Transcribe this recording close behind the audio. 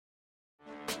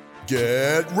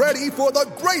Get ready for the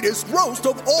greatest roast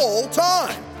of all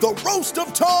time, the Roast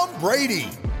of Tom Brady,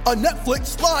 a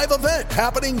Netflix live event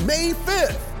happening May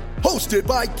 5th. Hosted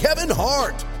by Kevin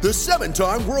Hart, the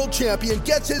 7-time world champion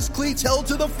gets his cleats held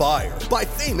to the fire by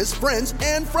famous friends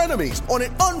and frenemies on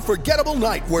an unforgettable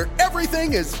night where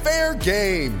everything is fair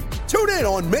game. Tune in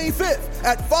on May 5th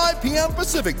at 5 p.m.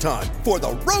 Pacific time for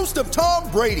the Roast of Tom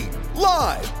Brady,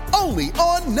 live only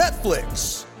on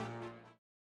Netflix.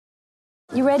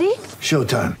 You ready?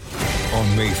 Showtime.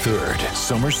 On May 3rd,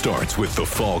 summer starts with The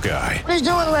Fall Guy. Let's do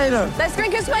it later. Let's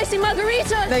drink a spicy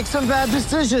margarita. Make some bad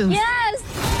decisions. Yes!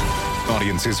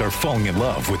 Audiences are falling in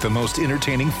love with the most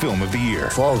entertaining film of the year.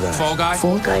 Fall Guy. Fall Guy?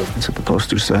 Fall guy. That's what the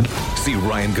poster said. See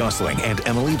Ryan Gosling and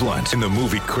Emily Blunt in the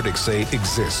movie critics say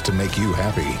exists to make you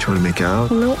happy. Trying to make it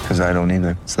out? Nope. Because I don't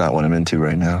either. It's not what I'm into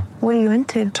right now. What are you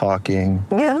into? Talking.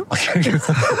 Yeah.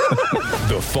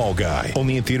 The Fall Guy.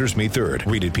 Only in theaters May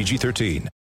 3rd. Rated PG-13.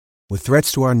 With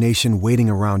threats to our nation waiting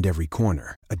around every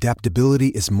corner, adaptability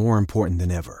is more important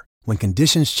than ever. When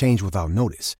conditions change without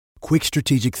notice, quick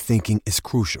strategic thinking is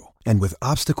crucial. And with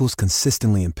obstacles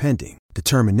consistently impending,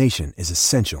 determination is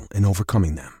essential in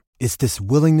overcoming them. It's this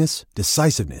willingness,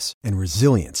 decisiveness, and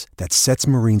resilience that sets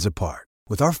Marines apart.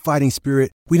 With our fighting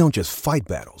spirit, we don't just fight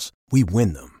battles, we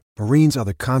win them. Marines are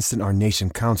the constant our nation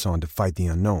counts on to fight the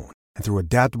unknown. And through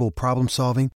adaptable problem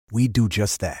solving, we do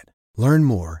just that. Learn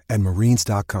more at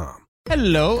marines.com.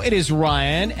 Hello, it is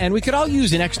Ryan, and we could all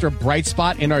use an extra bright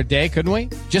spot in our day, couldn't we?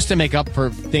 Just to make up for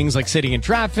things like sitting in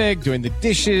traffic, doing the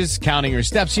dishes, counting your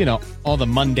steps, you know, all the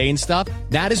mundane stuff.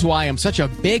 That is why I'm such a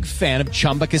big fan of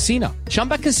Chumba Casino.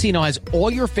 Chumba Casino has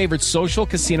all your favorite social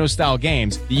casino-style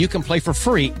games that you can play for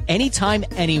free anytime,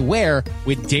 anywhere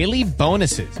with daily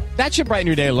bonuses. That should brighten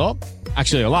your day a little.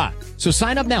 Actually, a lot. So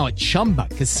sign up now at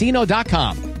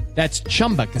ChumbaCasino.com. That's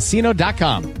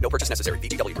ChumbaCasino.com. No purchase necessary.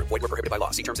 VGW Group. Void where prohibited by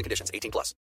law. See terms and conditions.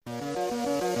 18+.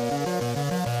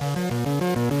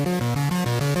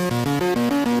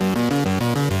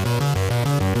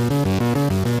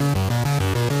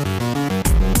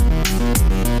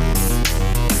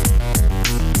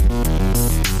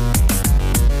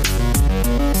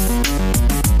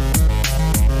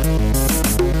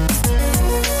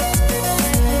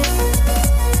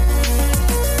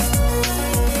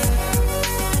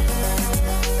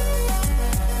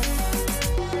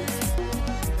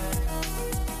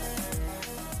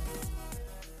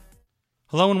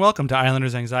 Hello and welcome to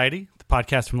Islanders Anxiety, the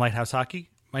podcast from Lighthouse Hockey.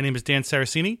 My name is Dan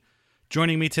Saracini.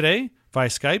 Joining me today via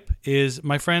Skype is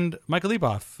my friend Michael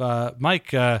Leboff.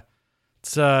 Mike,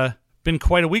 it's been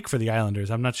quite a week for the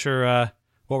Islanders. I'm not sure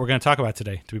what we're going to talk about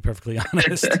today, to be perfectly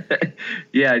honest.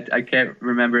 Yeah, I can't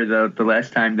remember the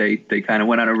last time they kind of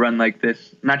went on a run like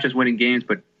this. Not just winning games,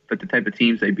 but the type of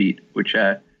teams they beat, which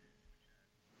it's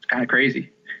kind of crazy.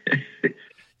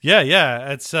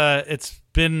 Yeah. It's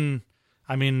been,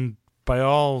 I mean, by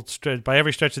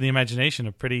every stretch of the imagination,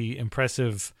 a pretty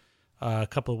impressive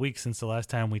couple of weeks since the last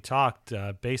time we talked.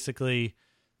 Basically,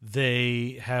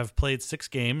 they have played 6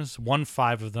 games, won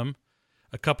 5 of them,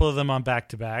 a couple of them on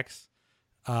back-to-backs,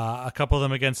 a couple of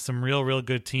them against some real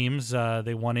good teams.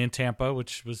 They won in Tampa,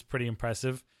 which was pretty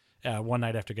impressive, one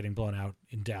night after getting blown out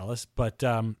in Dallas. But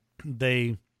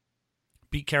they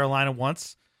beat Carolina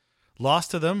once,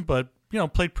 lost to them, but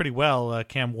played pretty well.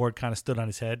 Cam Ward kind of stood on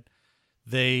his head.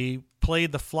 They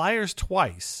played the Flyers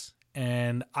twice,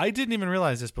 and I didn't even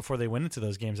realize this before they went into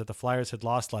those games, that the Flyers had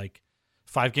lost like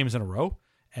 5 games in a row,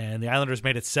 and the Islanders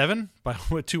made it 7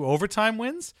 with 2 overtime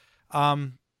wins.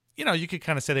 You could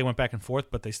kind of say they went back and forth,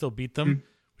 but they still beat them,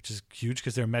 which is huge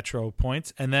because they're Metro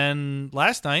points. And then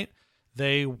last night,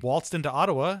 they waltzed into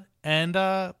Ottawa and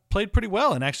played pretty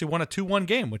well and actually won a 2-1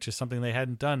 game, which is something they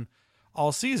hadn't done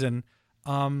all season.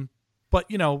 But,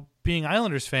 being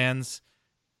Islanders fans,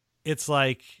 it's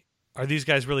like, are these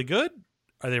guys really good?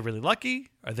 Are they really lucky?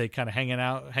 Are they kind of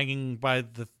hanging by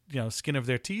the skin of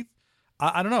their teeth?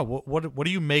 I don't know. What do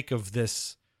you make of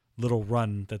this little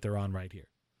run that they're on right here?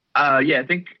 Yeah, I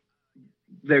think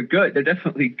they're good. They're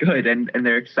definitely good, and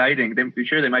they're exciting.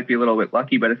 Sure, they might be a little bit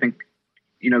lucky, but I think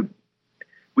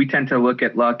we tend to look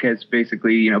at luck as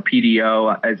basically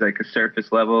PDO as like a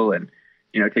surface level, and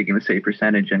taking the save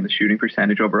percentage and the shooting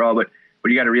percentage overall. But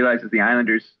what you got to realize is the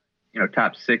Islanders,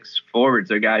 top 6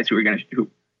 forwards are guys who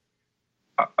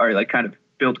are like kind of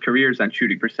build careers on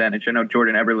shooting percentage. I know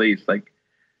Jordan Eberle's like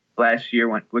last year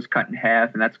was cut in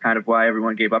half, and that's kind of why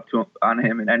everyone gave up on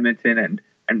him in Edmonton,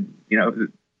 and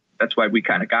that's why we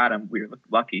kind of got him. We were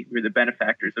lucky. We were the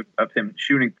benefactors of him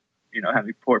shooting,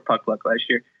 having poor puck luck last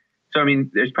year. So I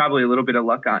mean, there's probably a little bit of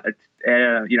luck on it,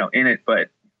 in it, but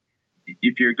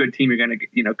if you're a good team, you're going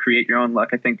to create your own luck.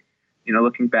 I think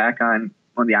looking back on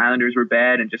when the Islanders were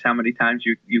bad, and just how many times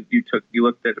you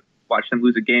watched them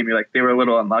lose a game. You're like, they were a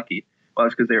little unlucky. Well,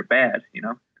 it's because they were bad.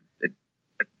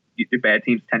 Your bad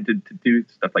teams tend to do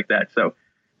stuff like that. So,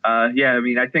 yeah, I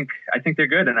mean, I think they're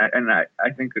good, and I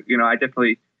think I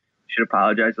definitely should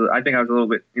apologize. I think I was a little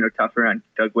bit tougher on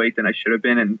Doug Weight than I should have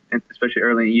been, and especially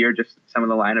early in the year, just some of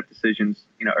the lineup decisions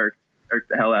irked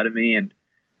the hell out of me, and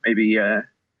maybe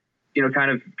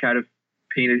kind of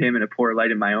painted him in a poor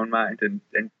light in my own mind, and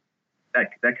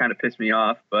that kind of pissed me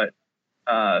off. But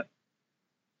I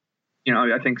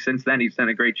think since then he's done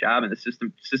a great job, and the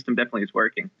system definitely is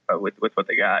working with what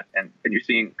they got, and you're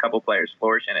seeing a couple players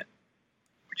flourish in it,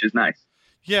 which is nice.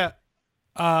 Yeah.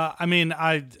 I mean,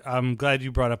 I'm glad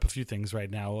you brought up a few things right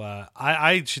now.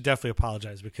 I should definitely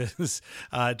apologize because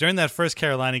during that first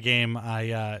Carolina game,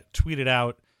 I tweeted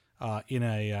out in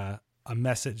a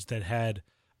message that had,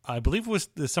 I believe it was,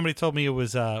 somebody told me it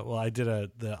was, I did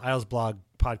the Isles Blog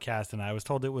podcast, and I was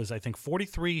told it was, I think,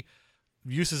 43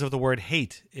 uses of the word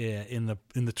hate in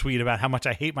the tweet about how much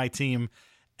I hate my team.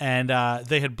 And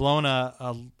they had blown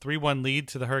a 3-1 lead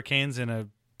to the Hurricanes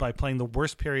by playing the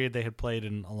worst period they had played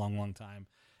in a long, long time.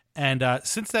 And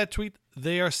since that tweet,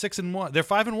 they are 6-1. They're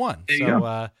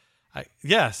 5-1.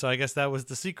 So I guess that was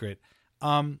the secret.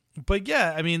 But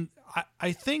yeah, I mean,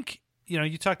 I think,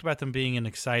 you talked about them being an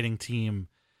exciting team.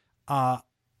 I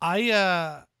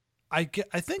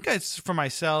think it's for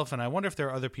myself, and I wonder if there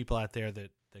are other people out there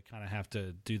that kind of have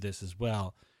to do this as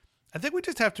well. I think we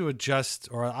just have to adjust,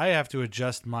 or I have to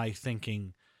adjust my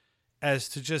thinking as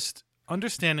to just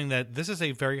understanding that this is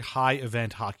a very high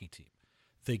event hockey team.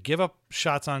 They give up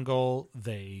shots on goal.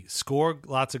 They score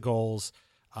lots of goals.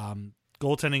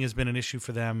 Goaltending has been an issue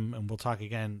for them, and we'll talk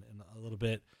again in a little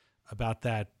bit about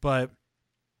that. But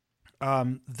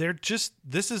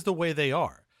this is the way they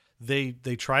are. They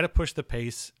try to push the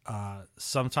pace.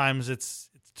 Sometimes it's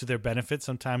to their benefit.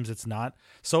 Sometimes it's not.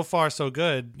 So far, so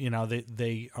good.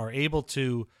 They are able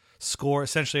to score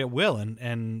essentially at will.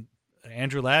 And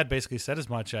Andrew Ladd basically said as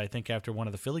much, I think, after one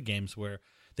of the Philly games, where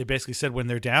they basically said when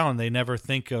they're down, they never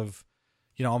think of,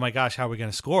 oh my gosh, how are we going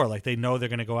to score? Like, they know they're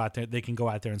going to go out there. They can go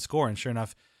out there and score. And sure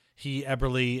enough,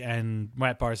 Eberle and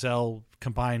Matt Barzal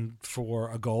combined for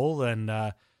a goal. And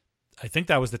I think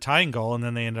that was the tying goal. And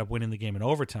then they ended up winning the game in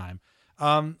overtime.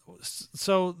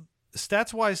 So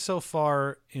stats wise so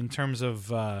far, in terms of,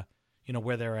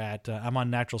 where they're at, I'm on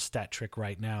Natural Stat Trick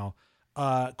right now.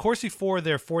 Corsi 4,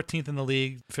 they're 14th in the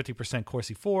league, 50%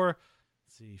 Corsi 4.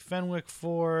 Let's see, Fenwick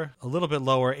 4, a little bit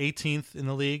lower, 18th in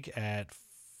the league at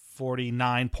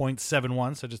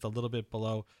 49.71, so just a little bit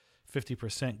below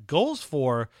 50%. Goals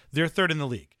 4, they're third in the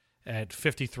league at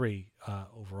 53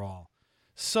 overall.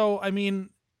 So, I mean,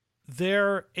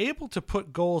 they're able to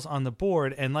put goals on the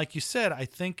board, and like you said, I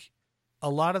think a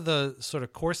lot of the sort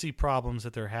of Corsi problems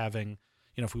that they're having,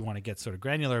 if we want to get sort of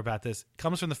granular about this,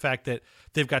 comes from the fact that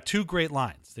they've got two great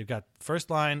lines. They've got first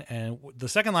line, and the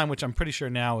second line, which I'm pretty sure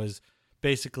now is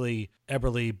basically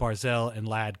Eberle, Barzal, and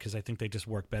Ladd, because I think they just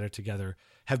work better together,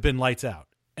 have been lights out.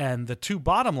 And the two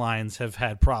bottom lines have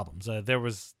had problems. There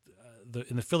was,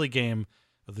 in the Philly game,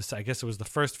 I guess it was the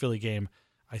first Philly game,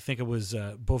 I think it was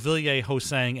Beauvillier,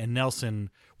 Ho-Sang, and Nelson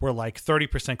were like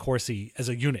 30% Corsi as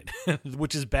a unit,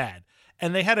 which is bad.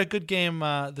 And they had a good game.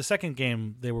 The second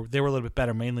game, they were a little bit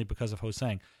better, mainly because of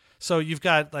Ho-Sang. So you've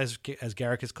got, as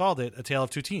Garrick has called it, a tale of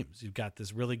two teams. You've got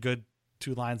this really good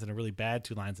two lines and a really bad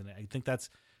two lines, and I think that's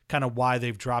kind of why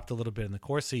they've dropped a little bit in the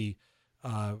Corsi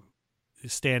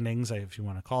standings, if you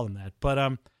want to call them that.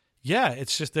 But yeah,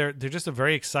 it's just they're just a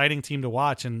very exciting team to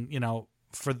watch, and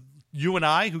for you and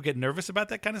I who get nervous about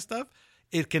that kind of stuff,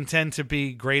 it can tend to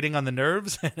be grating on the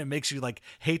nerves, and it makes you like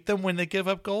hate them when they give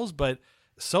up goals, but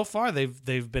so far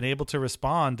they've been able to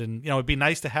respond, and it'd be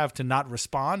nice to have to not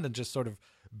respond and just sort of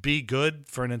be good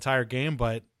for an entire game.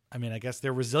 But I mean, I guess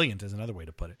they're resilient is another way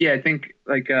to put it. Yeah, I think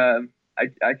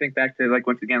I think back to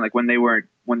once again when they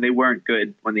weren't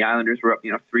good, when the Islanders were up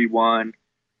 3-1,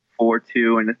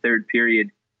 4-2 in the third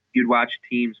period, you'd watch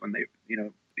teams when they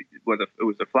whether it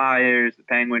was the Flyers, the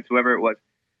Penguins, whoever it was,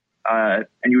 and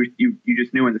you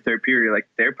just knew in the third period like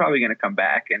they're probably going to come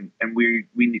back, and we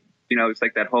it's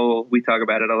like that whole, we talk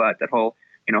about it a lot, that whole,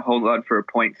 hold on for a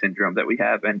point syndrome that we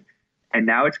have. And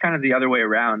now it's kind of the other way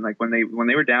around. Like when they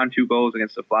were down 2 goals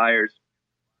against the Flyers,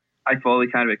 I fully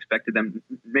kind of expected them,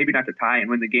 maybe not to tie and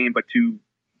win the game, but to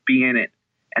be in it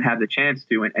and have the chance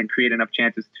to, and create enough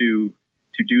chances to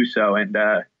do so. And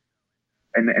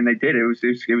they did. It was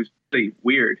really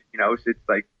weird. It's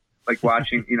like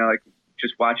watching,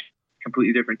 just watch a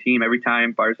completely different team. Every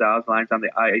time Barzal's line's on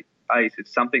the ice,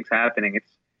 something's happening.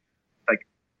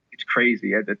 It's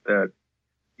crazy.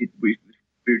 We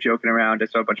were joking around. I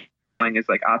saw a bunch his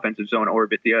like offensive zone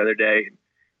orbit the other day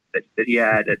that he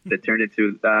had that turned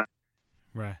into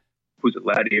right. Who's it,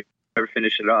 Laddie? Ever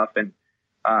finish it off, and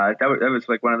that was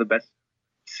like one of the best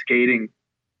skating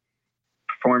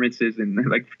performances and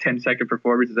like 10-second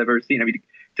performances I've ever seen. I mean,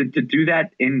 to do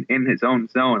that in his own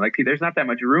zone, like there's not that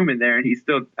much room in there, and he's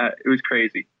still it was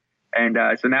crazy. And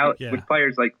so now with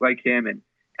players like him and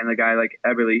the guy like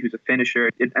Eberle, who's a finisher,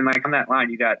 and like on that line,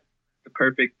 you got the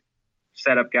perfect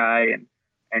setup guy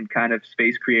and kind of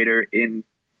space creator in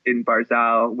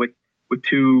Barzal with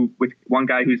one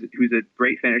guy who's a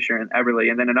great finisher in Eberle,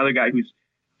 and then another guy who's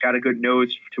got a good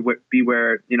nose to be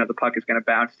where the puck is going to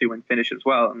bounce to and finish as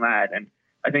well in Ladd. And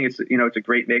I think it's it's a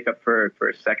great makeup for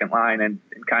a second line, and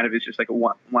kind of is just like a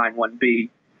line 1B.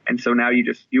 And so now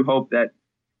you hope that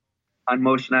on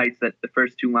most nights that the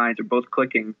first two lines are both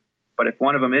clicking, but if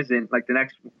one of them isn't, like the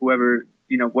next whoever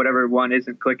whatever one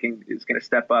isn't clicking is going to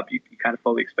step up. You kind of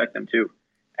fully expect them to,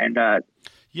 and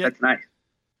that's nice.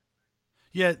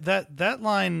 Yeah, that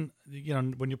line,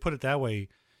 when you put it that way,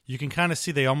 you can kind of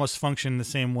see they almost function the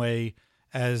same way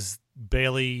as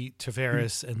Bailey,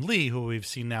 Tavares, and Lee, who we've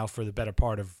seen now for the better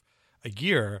part of a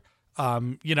year.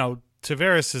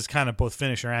 Tavares is kind of both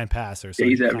finisher and passer, so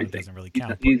he's he everything. Doesn't really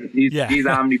count. He's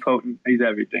omnipotent. He's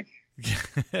everything.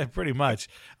 Pretty much.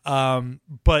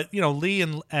 But Lee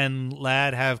and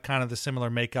Ladd have kind of the similar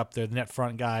makeup. They're the net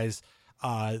front guys.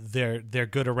 They're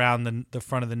good around the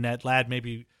front of the net. Ladd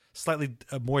maybe slightly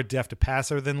more deft a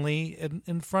passer than Lee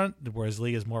in front, whereas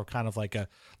Lee is more kind of like a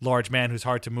large man who's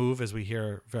hard to move, as we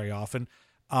hear very often.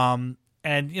 And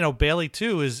Bailey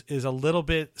too is a little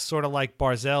bit sort of like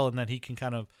Barzal in that he can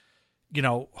kind of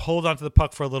hold onto the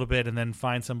puck for a little bit and then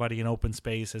find somebody in open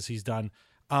space, as he's done.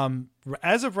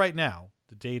 As of right now,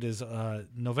 the date is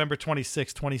November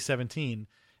 26, 2017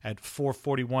 at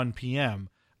 4:41 p.m.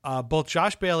 Both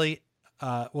Josh Bailey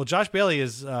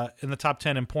is in the top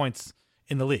 10 in points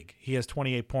in the league. He has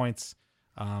 28 points.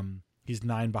 He's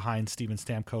 9 behind Steven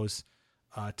Stamkos.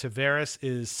 Tavares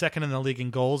is second in the league in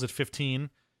goals at 15.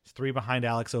 He's 3 behind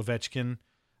Alex Ovechkin.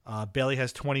 Bailey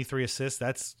has 23 assists.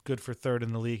 That's good for third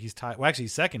in the league. He's tied. Well, actually,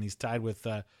 he's second. He's tied with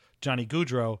Johnny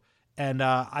Gaudreau. And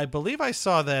I believe I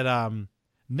saw that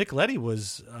Nick Leddy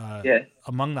was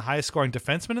among the highest scoring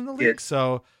defensemen in the league. Yeah.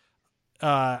 So,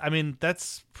 I mean,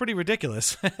 that's pretty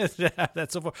ridiculous.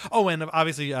 That's so far. Oh, and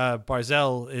obviously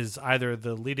Barzal is either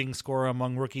the leading scorer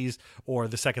among rookies or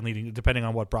the second leading, depending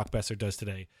on what Brock Besser does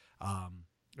today.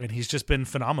 And he's just been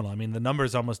phenomenal. I mean, the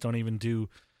numbers almost don't even do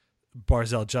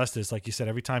Barzal justice. Like you said,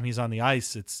 every time he's on the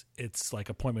ice, it's like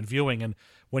appointment viewing. And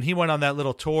when he went on that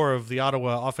little tour of the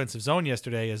Ottawa offensive zone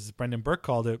yesterday, as Brendan Burke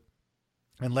called it,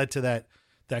 and led to that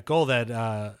goal that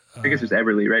I guess it's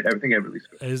Eberle, right? I think Eberle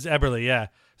scored. It was Eberle, yeah.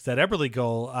 It's that Eberle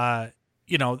goal. I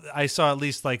saw at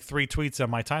least like 3 tweets on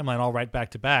my timeline, all right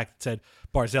back to back, that said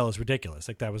Barzal is ridiculous.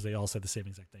 Like that was, they all said the same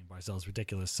exact thing. Barzal is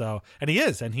ridiculous. So, and he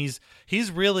is, and he's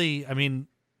really. I mean,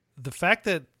 the fact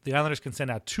that the Islanders can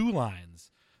send out 2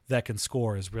 lines that can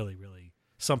score is really, really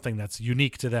something that's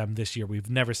unique to them this year. We've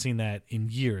never seen that in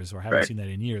years, or haven't seen that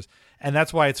in years. And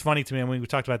that's why it's funny to me. And we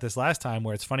talked about this last time,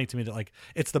 where it's funny to me that like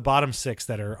it's the bottom 6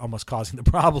 that are almost causing the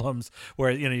problems,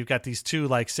 where, you've got these 2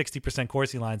 like 60%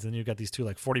 Corsi lines, and then you've got these 2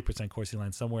 like 40% Corsi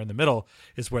lines. Somewhere in the middle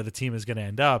is where the team is going to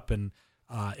end up. And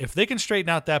if they can straighten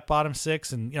out that bottom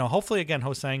 6, and, hopefully again,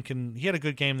 Ho-Sang he had a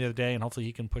good game the other day, and hopefully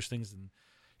he can push things. And,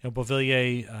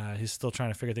 Beauvillier, he's still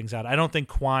trying to figure things out. I don't think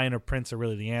Quine or Prince are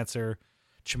really the answer.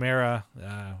 Chimera,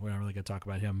 we're not really going to talk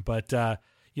about him. But,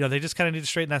 they just kind of need to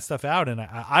straighten that stuff out. And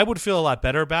I would feel a lot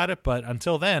better about it. But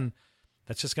until then,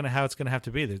 that's just how it's going to have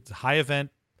to be. It's a high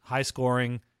event, high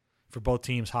scoring for both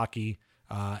teams, hockey.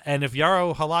 And if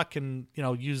Jaro Halak can,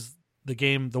 use the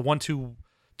game, the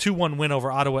 2-1 win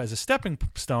over Ottawa as a stepping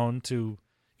stone to,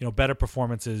 better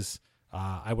performances,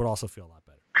 I would also feel a lot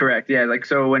better. Correct. Yeah. Like,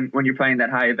 so when you're playing that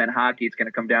high event hockey, it's going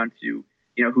to come down to,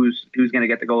 who's going to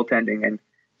get the goaltending. And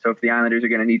so if the Islanders are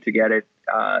going to need to get it,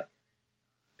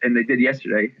 and they did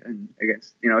yesterday and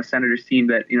against, a Senators team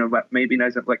that, maybe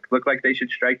doesn't look like they should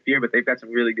strike fear, but they've got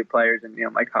some really good players, and,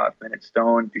 Mike Hoffman and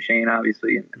Stone, Duchesne,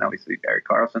 obviously, and obviously Erik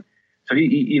Karlsson. So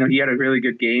he had a really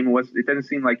good game. It doesn't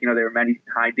seem like, there were many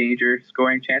high danger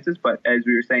scoring chances, but as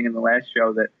we were saying in the last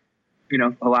show that,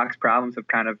 Halak's problems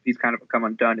he's kind of come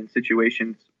undone in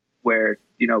situations where,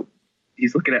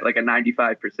 he's looking at like a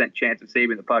 95% chance of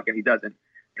saving the puck, and he doesn't,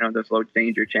 those low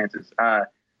danger chances.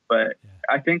 But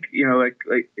I think,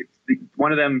 it's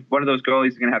one of those goalies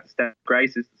is going to have to step.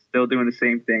 Greiss is still doing the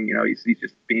same thing. He's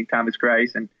just being Thomas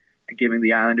Greiss and giving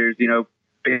the Islanders,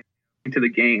 into the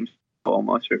games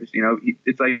almost.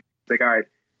 It's like, all right,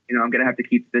 I'm going to have to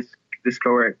keep this the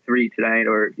score at 3 tonight,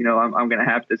 or I'm going to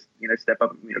have to step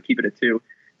up and keep it at 2.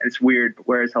 And it's weird.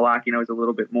 Whereas Halak, is a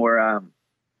little bit more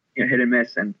hit and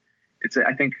miss, and it's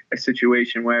I think a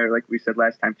situation where, like we said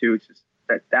last time too, it's just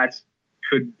that's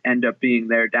could end up being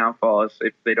their downfall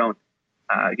if they don't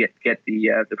get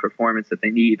the performance that they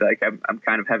need. Like I'm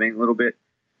kind of having a little bit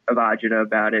of agita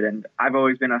about it, and I've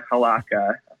always been a Halak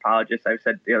apologist. I've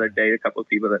said the other day to a couple of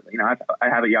people that I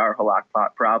have a Yaro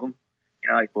Halak problem.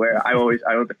 Like where I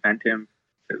will defend him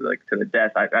to the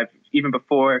death. I've even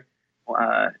before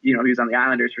he was on the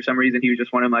Islanders, for some reason he was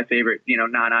just one of my favorite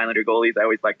non-Islander goalies. I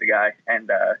always liked the guy, and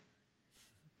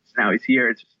so now he's here.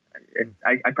 It's just,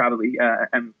 I probably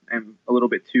am a little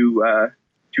bit too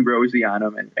rosy on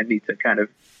him and need to kind of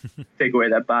take away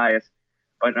that bias.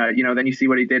 But then you see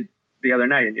what he did the other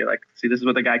night, and you're like, see, this is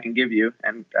what the guy can give you,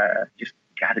 and just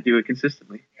got to do it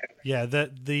consistently. Yeah,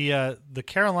 the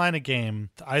Carolina game,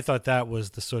 I thought that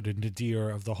was the sort of nadir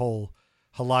of the whole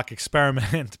Halak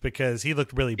experiment because he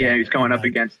looked really bad. Yeah, he was going up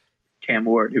against Cam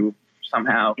Ward, who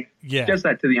somehow does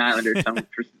that to the Islanders.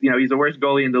 He's the worst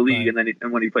goalie in the league, right.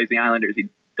 and when he plays the Islanders, he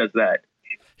does that.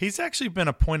 He's actually been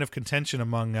a point of contention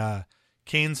among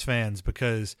Canes fans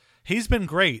because he's been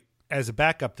great as a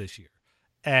backup this year.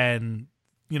 And,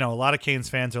 a lot of Canes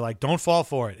fans are like, don't fall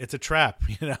for it. It's a trap.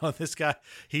 This guy,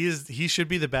 he should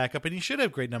be the backup, and he should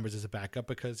have great numbers as a backup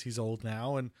because he's old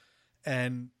now.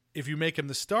 And if you make him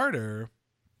the starter,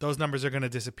 those numbers are going to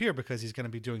disappear because he's going to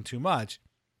be doing too much.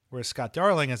 Whereas Scott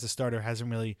Darling as the starter hasn't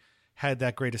really had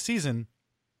that great a season.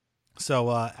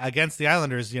 So against the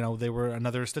Islanders, they were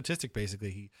another statistic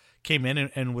basically. He came in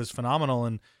and was phenomenal.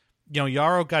 And,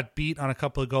 Yaro got beat on a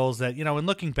couple of goals that, in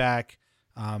looking back,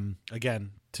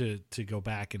 again, to go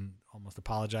back and almost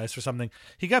apologize for something,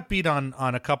 he got beat on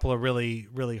a couple of really,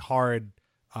 really hard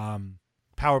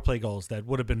power play goals that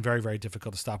would have been very, very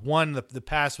difficult to stop. One, the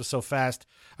pass was so fast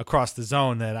across the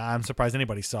zone that I'm surprised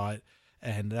anybody saw it.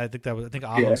 And I think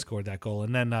Aho scored that goal.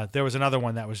 And then there was another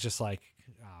one that was just like,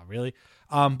 really?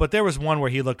 But there was one where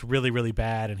he looked really, really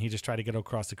bad, and he just tried to get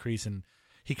across the crease, and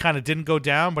he kind of didn't go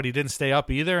down, but he didn't stay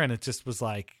up either. And it just was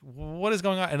like, what is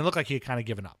going on? And it looked like he had kind of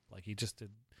given up. Like he just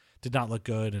did not look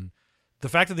good. And the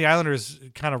fact that the Islanders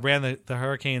kind of ran the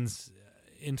Hurricanes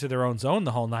into their own zone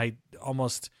the whole night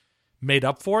almost made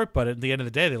up for it. But at the end of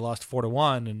the day, they lost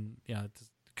 4-1, and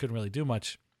couldn't really do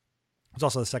much. It was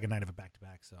also the second night of a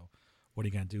back-to-back, so what are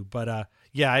you going to do? But, I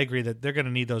agree that they're going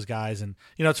to need those guys. And,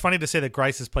 it's funny to say that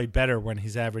Greiss has played better when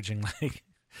he's averaging,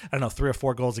 3 or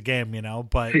 4 goals a game,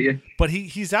 but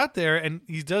he's out there and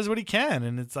he does what he can.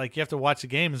 And it's like you have to watch the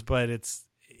games, but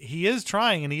he is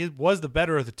trying, and he was the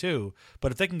better of the two.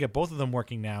 But if they can get both of them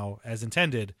working now as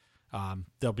intended,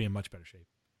 they'll be in much better shape.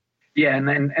 Yeah,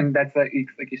 and that's like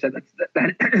you said,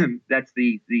 that's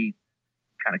the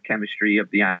kind of chemistry of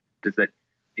the Islanders, is that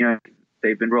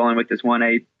they've been rolling with this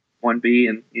 1A, 1B,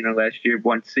 and last year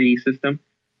 1C system.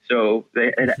 So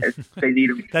they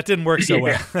need him. That didn't work so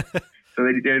well. So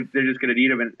they're just going to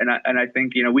need him, and I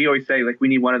think we always say we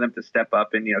need one of them to step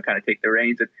up and kind of take the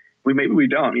reins, and maybe we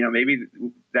don't. Maybe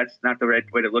that's not the right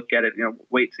way to look at it.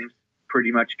 Waite seems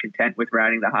pretty much content with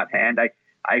riding the hot hand. I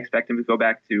expect him to go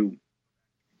back to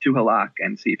Halak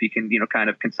and see if he can kind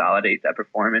of consolidate that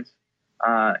performance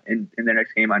in their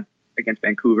next game against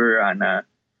Vancouver on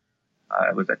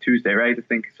was that Tuesday, right? I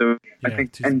think so. Yeah, I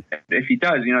think, Tuesday. And if he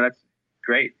does, that's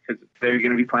great, because they're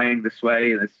going to be playing this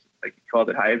way, and it's like you called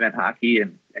it, high event hockey,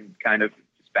 and kind of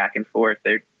just back and forth.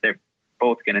 They're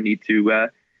both going to need to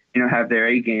have their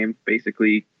A game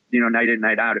basically night in,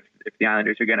 night out. If the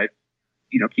Islanders are going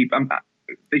to keep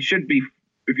they should be.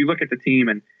 If you look at the team,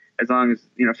 and as long as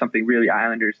something really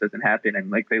Islanders doesn't happen,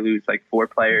 and they lose 4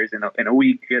 players in a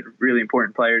week, get really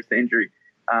important players to injury,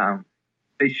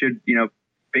 they should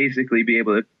basically be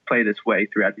able to play this way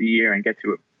throughout the year and get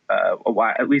to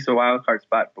at least a wild card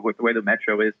spot. But with the way the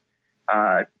Metro is,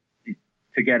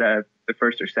 to get the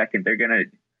first or second, they're going to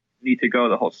need to go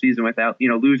the whole season without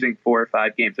losing 4 or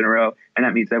 5 games in a row, and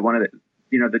that means that one of the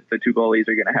 2 goalies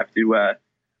are going to have to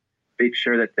make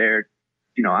sure that they're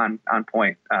on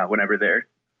point whenever they're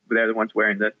the ones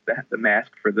wearing the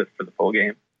mask for the full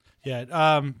game. Yeah,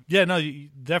 no,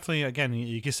 definitely. Again,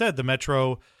 like you said, the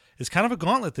Metro is kind of a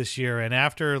gauntlet this year. And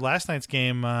after last night's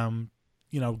game,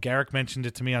 Garrick mentioned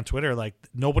it to me on Twitter.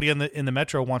 Nobody in the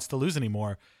Metro wants to lose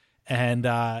anymore, and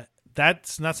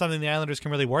that's not something the Islanders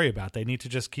can really worry about. They need to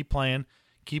just keep playing,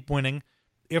 keep winning.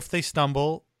 If they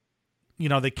stumble,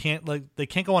 they can't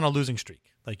go on a losing streak.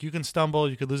 You can stumble,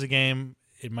 you could lose a game.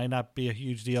 It might not be a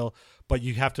huge deal, but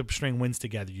you have to string wins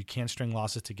together. You can't string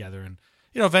losses together, and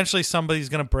eventually somebody's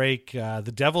going to break.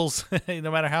 The Devils,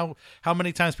 no matter how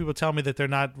many times people tell me that they're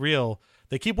not real,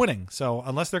 they keep winning. So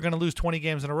unless they're going to lose 20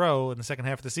 games in a row in the second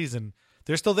half of the season,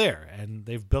 they're still there, and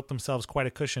they've built themselves quite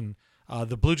a cushion.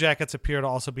 The Blue Jackets appear to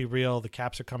also be real. The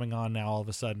Caps are coming on now all of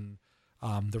a sudden.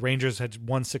 The Rangers had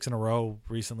won 6 in a row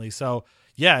recently. So,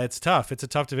 yeah, it's tough. It's a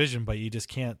tough division, but you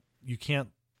can't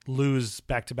lose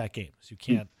back-to-back games. You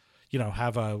can't,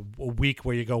 have a week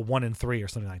where you go 1-3 or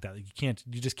something like that.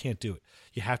 You just can't do it.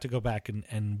 You have to go back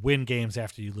and win games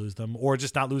after you lose them, or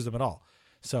just not lose them at all.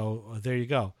 So there you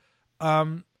go.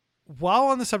 While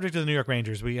on the subject of the New York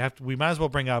Rangers, we might as well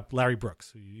bring up Larry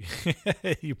Brooks, who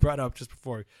you brought up just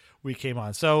before we came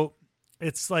on. So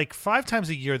it's like 5 times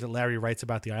a year that Larry writes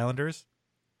about the Islanders.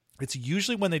 It's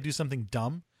usually when they do something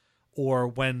dumb, or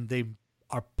when they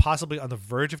are possibly on the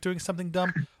verge of doing something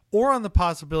dumb, or on the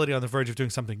possibility on the verge of doing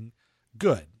something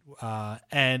good.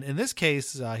 And in this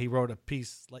case, he wrote a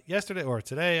piece like yesterday or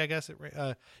today, I guess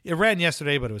it ran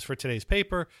yesterday, but it was for today's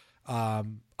paper,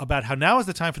 about how now is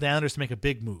the time for the Islanders to make a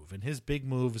big move. And his big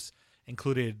moves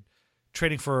included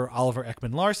trading for Oliver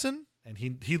Ekman-Larsson. And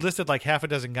he listed like half a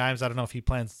dozen guys. I don't know if he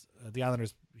plans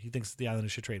he thinks the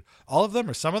Islanders should trade all of them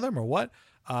or some of them or what,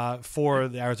 for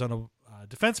the Arizona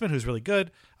defenseman who's really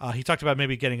good. He talked about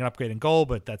maybe getting an upgrade in goal,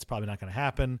 but that's probably not going to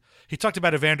happen. He talked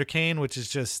about Evander Kane, which is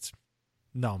just,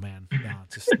 no, man. No,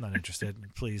 just not interested.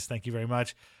 Please. Thank you very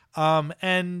much.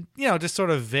 And, just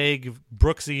sort of vague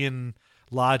Brooksian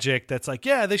logic that's like,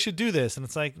 yeah, they should do this. And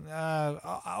it's like,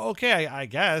 okay, I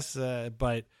guess,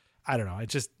 but I don't know. It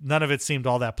just, none of it seemed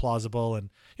all that plausible.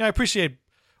 And, I appreciate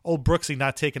old Brooksy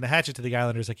not taking the hatchet to the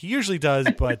Islanders like he usually does,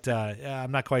 but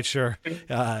I'm not quite sure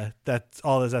that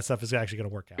all of that stuff is actually going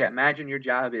to work out. Yeah, imagine your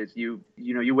job is you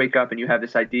wake up and you have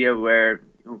this idea where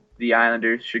the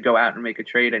Islanders should go out and make a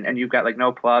trade, and you've got like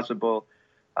no plausible,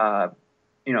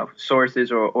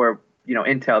 sources or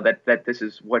intel that this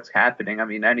is what's happening. I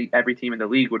mean, every team in the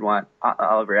league would want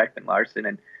Oliver Ekman-Larsson,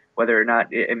 and whether or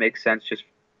not it makes sense just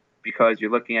because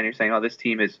you're looking at it and you're saying, oh, this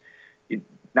team is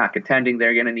not contending,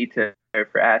 they're going to need to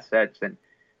for assets, and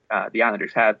the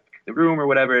Islanders have the room or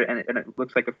whatever, and it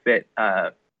looks like a fit,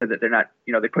 that they're not,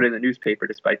 they put it in the newspaper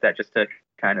despite that, just to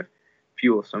kind of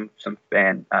fuel some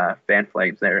fan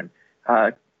flames there. And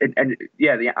are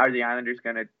the Islanders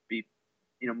going to be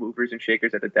movers and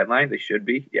shakers at the deadline? They should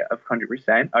be,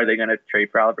 100%. Are they going to trade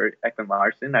for Oliver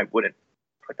Ekman-Larsson? I wouldn't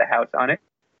put the house on it.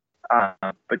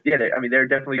 But yeah, there are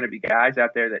definitely going to be guys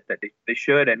out there that they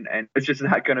should, and it's just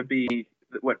not going to be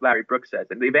what Larry Brooks says.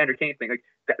 And the Evander Kane thing, like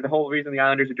the whole reason the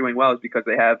Islanders are doing well is because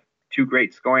they have 2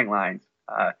 great scoring lines.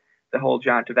 The whole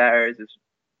John Tavares is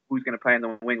who's going to play on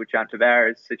the wing with John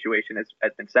Tavares situation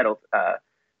has been settled,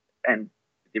 and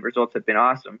the results have been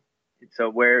awesome. So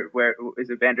where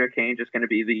is Evander Kane just going to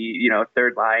be the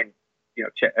third line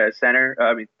center?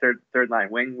 Third line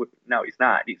wing? No, he's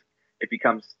not. It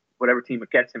becomes whatever team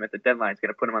gets him at the deadline is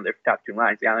going to put him on their top 2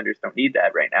 lines. The Islanders don't need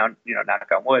that right now. Knock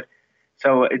on wood.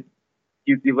 So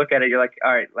you look at it, you're like,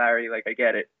 all right, Larry, like I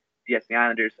get it. Yes, the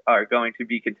Islanders are going to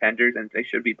be contenders and they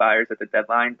should be buyers at the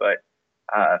deadline, but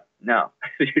no,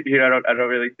 I don't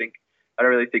really think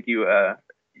you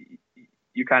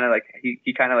kind of like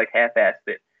he kind of like half-assed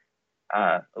it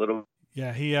a little.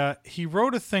 Yeah, he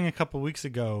wrote a thing a couple of weeks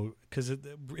ago because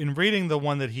in reading the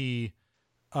one that he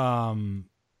wrote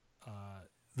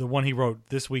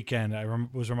this weekend, I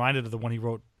was reminded of the one he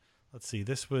wrote. Let's see,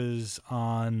 this was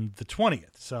on the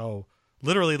 20th, so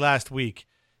literally last week.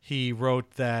 He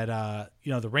wrote that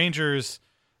the Rangers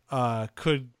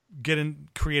could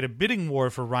create a bidding war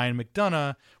for Ryan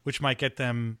McDonagh, which might get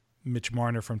them Mitch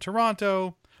Marner from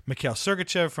Toronto, Mikhail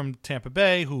Sergachev from Tampa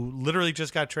Bay, who literally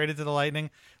just got traded to the Lightning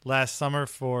last summer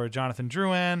for Jonathan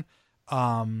Drouin,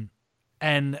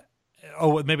 and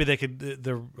maybe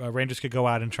the Rangers could go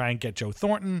out and try and get Joe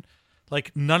Thornton.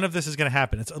 Like, none of this is going to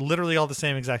happen. It's literally all the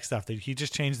same exact stuff. He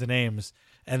just changed the names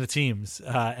and the teams,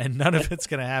 and none of it's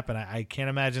going to happen. I can't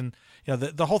imagine.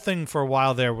 The whole thing for a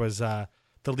while there was the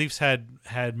Leafs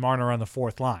had Marner on the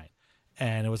 4th line,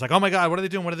 and it was like, oh my God, what are they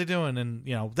doing? What are they doing? And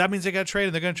that means they got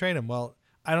traded. They're going to trade him. Well,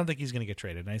 I don't think he's going to get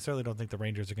traded, and I certainly don't think the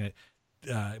Rangers are going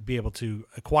to be able to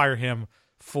acquire him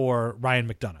for Ryan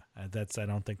McDonagh. I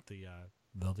don't think the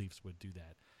Leafs would do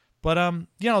that. But,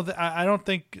 I don't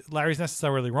think Larry's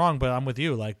necessarily wrong, but I'm with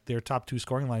you. Like, their top 2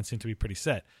 scoring lines seem to be pretty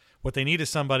set. What they need is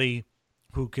somebody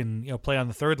who can, play on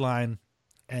the 3rd line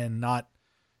and not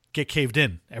get caved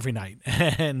in every night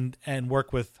and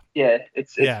work with. Yeah,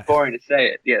 it's boring to say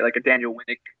it. Yeah, like a Daniel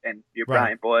Winnick and your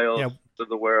Brian Boyles of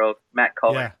the world, Matt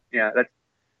Cullen. Yeah,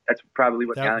 that's probably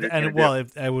what Islanders are going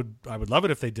to do. I would love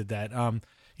it if they did that.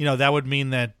 That would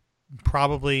mean that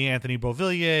probably Anthony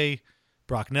Beauvillier,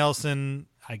 Brock Nelson.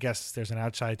 I guess there's an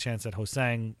outside chance that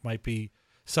Hosang might be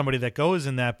somebody that goes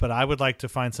in that, but I would like to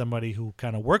find somebody who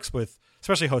kind of works with,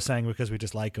 especially Hosang, because we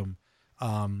just like him,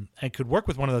 and could work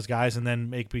with one of those guys, and then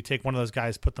maybe take one of those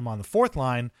guys, put them on the fourth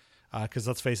line, because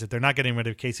let's face it, they're not getting rid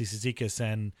of Casey Cizikas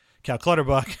and Cal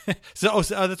Clutterbuck.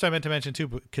 That's what I meant to mention too,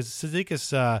 because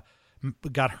Cizikas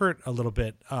got hurt a little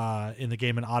bit in the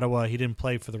game in Ottawa. He didn't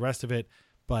play for the rest of it,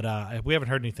 but we haven't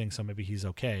heard anything, so maybe he's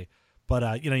okay.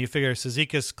 But you figure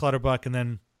Cizikas, Clutterbuck, and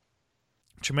then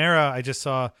Chimera. I just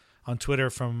saw on Twitter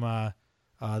from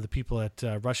the people at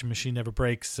Russian Machine Never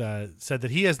Breaks said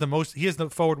that he has the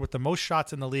forward with the most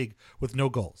shots in the league with no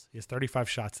goals. He has 35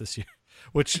 shots this year,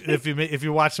 which if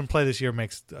you watch him play this year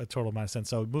makes a total amount of sense.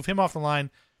 So move him off the line,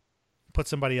 put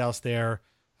somebody else there.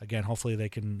 Again, hopefully they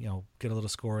can get a little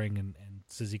scoring, and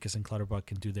Cizikas and Clutterbuck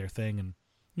can do their thing, and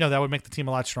that would make the team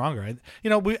a lot stronger.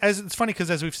 It's funny because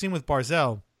as we've seen with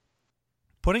Barzal,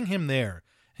 putting him there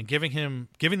and giving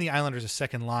the Islanders a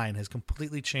second line has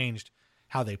completely changed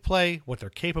how they play, what they're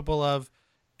capable of,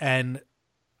 and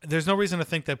there's no reason to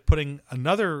think that putting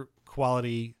another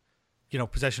quality,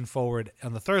 possession forward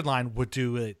on the third line would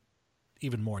do it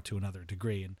even more to another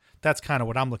degree, and that's kind of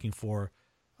what I'm looking for,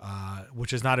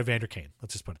 which is not Evander Kane.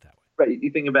 Let's just put it that way. Right. You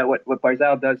think about what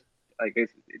Barzal does. Like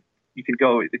you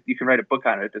can write a book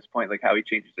on it at this point, like how he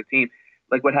changes the team.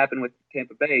 Like what happened with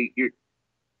Tampa Bay.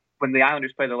 When the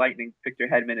Islanders play the Lightning, Victor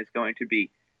Hedman is going to be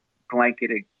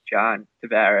blanketing John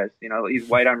Tavares. He's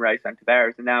white on rice on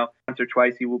Tavares, and now once or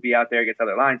twice he will be out there against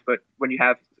other lines. But when you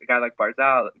have a guy like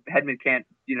Barzal, Hedman can't,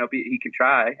 he can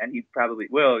try, and he probably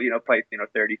will, play,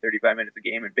 30, 35 minutes a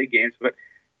game in big games. But,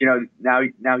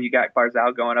 now you got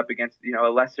Barzal going up against, a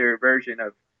lesser version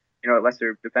of, a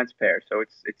lesser defense pair. So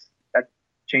it's that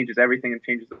changes everything and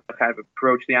changes the kind of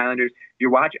approach the Islanders.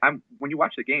 When you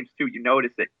watch the games too, you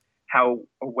notice that how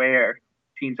aware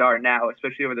teams are now,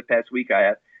 especially over the past week.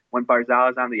 When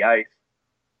Barzal is on the ice,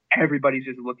 everybody's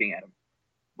just looking at him.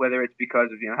 Whether it's because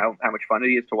of how much fun it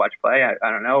is to watch play,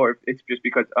 I don't know, or it's just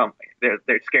because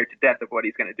they're scared to death of what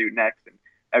he's going to do next. And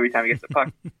every time he gets the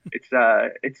puck,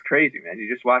 it's crazy, man.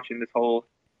 You're just watching this whole,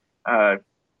 like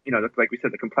we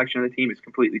said, the complexion of the team is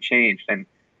completely changed, and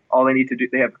all they need to do,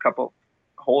 they have a couple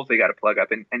holes they got to plug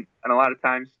up, and a lot of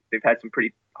times they've had some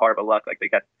pretty horrible luck. Like they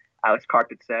got Alex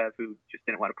Karpatsev, who just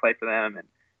didn't want to play for them, and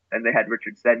then they had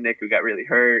Richard Zednik, who got really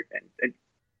hurt, and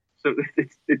so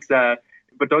it's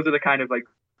but those are the kind of like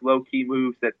low key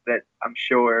moves that I'm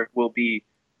sure will be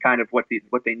kind of what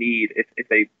they need if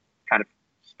they kind of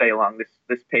stay along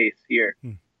this pace here.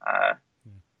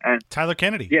 And Tyler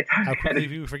Kennedy, how quickly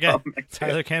you forget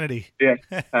Tyler Kennedy? Yeah,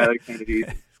 Tyler Kennedy,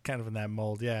 kind of in that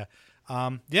mold, yeah.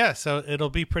 So it'll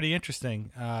be pretty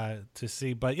interesting to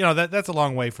see, but that's a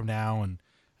long way from now,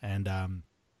 and I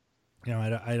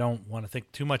don't want to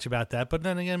think too much about that. But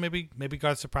then again, maybe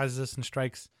God surprises us and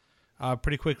strikes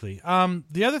pretty quickly.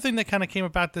 The other thing that kind of came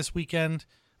about this weekend,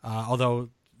 although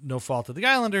no fault of the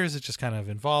Islanders, it just kind of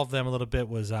involved them a little bit,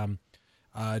 was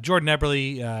Jordan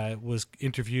Eberle was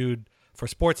interviewed for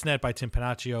Sportsnet by Tim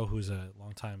Panaccio, who's a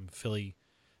longtime Philly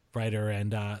writer,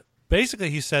 and basically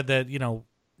he said that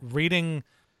reading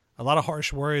a lot of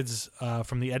harsh words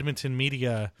from the Edmonton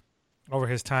media over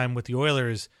his time with the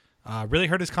Oilers really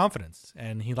hurt his confidence,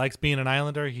 and he likes being an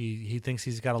Islander. He thinks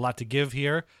he's got a lot to give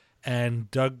here, and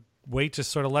Doug Waite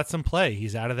just sort of lets him play.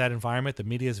 He's out of that environment. The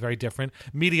media is very different.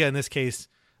 Media in this case,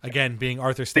 again, being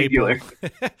Arthur Staple.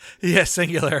 Yeah,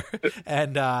 singular.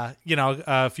 And,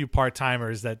 a few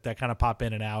part-timers that kind of pop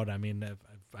in and out. I mean,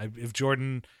 if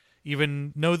Jordan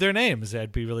even know their names,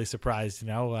 I'd be really surprised,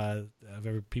 of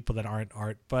people that aren't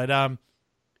Art. But,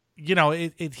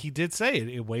 he did say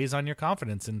it weighs on your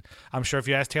confidence. And I'm sure if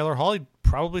you ask Taylor Hall, he'd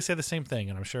probably say the same thing.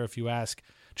 And I'm sure if you ask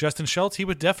Justin Schultz, he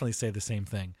would definitely say the same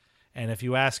thing. And if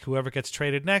you ask whoever gets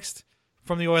traded next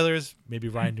from the Oilers, maybe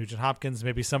Ryan Nugent-Hopkins,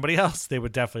 maybe somebody else, they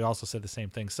would definitely also say the same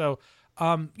thing. So,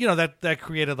 that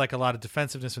created like a lot of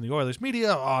defensiveness from the Oilers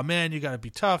media. Oh man, you got to be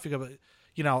tough.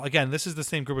 Again, this is the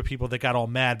same group of people that got all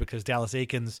mad because Dallas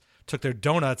Aikens took their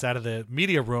donuts out of the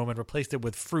media room and replaced it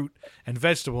with fruit and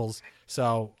vegetables.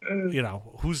 So,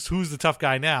 who's the tough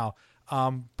guy now?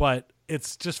 But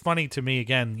it's just funny to me,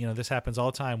 again, this happens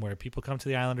all the time where people come to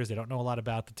the Islanders, they don't know a lot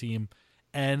about the team,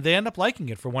 and they end up liking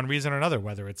it for one reason or another,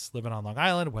 whether it's living on Long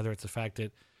Island, whether it's the fact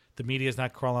that the media is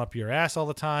not crawling up your ass all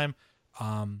the time.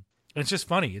 It's just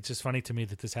funny. It's just funny to me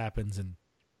that this happens. And,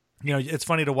 it's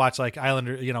funny to watch like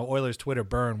Oilers Twitter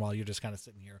burn while you're just kind of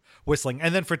sitting here whistling.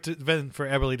 And then for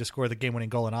Eberle to score the game-winning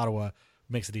goal in Ottawa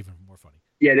makes it even more funny.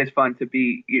 Yeah, it is fun to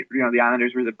be, the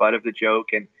Islanders were the butt of the joke.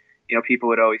 And, people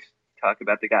would always talk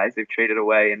about the guys they've traded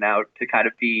away. And now to kind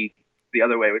of be the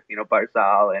other way with,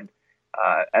 Barzal and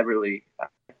Eberle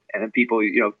and then people,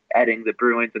 adding the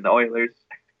Bruins and the Oilers,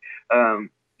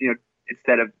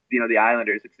 instead of, the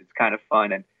Islanders. It's kind of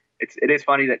fun. And it is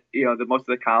funny that, the most of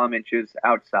the column inches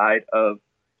outside of,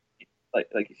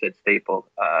 like you said, Staple,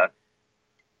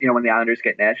 when the Islanders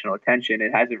get national attention,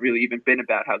 it hasn't really even been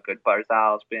about how good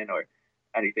Barzal's been or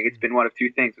anything. It's been one of two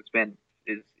things. It's been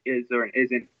is or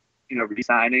isn't,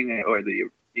 re-signing, or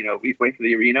we wait for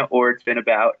the arena, or it's been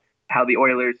about how the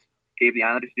Oilers gave the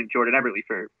Islanders Jordan Eberle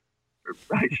for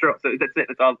Ryan Strome. So that's it.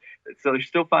 That's all. So they're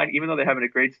still fine, even though they're having a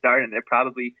great start, and they're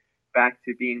probably back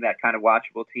to being that kind of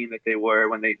watchable team that they were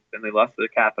when they lost to the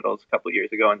Capitals a couple of years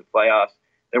ago in the playoffs.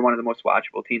 They're one of the most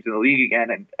watchable teams in the league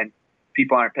again, and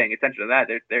people aren't paying attention to that.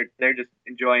 They're just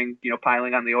enjoying,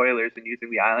 piling on the Oilers and using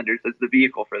the Islanders as the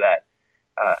vehicle for that.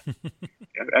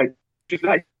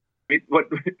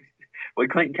 When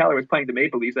Clayton Keller was playing the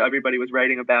Maple Leafs, everybody was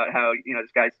writing about how,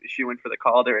 this guy's shooing for the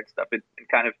Calder and stuff, and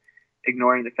kind of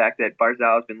ignoring the fact that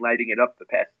Barzal has been lighting it up the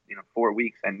past, 4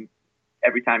 weeks. And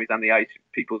every time he's on the ice,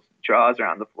 people's jaws are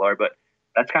on the floor. But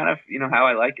that's kind of, how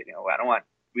I like it.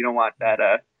 We don't want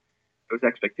that, those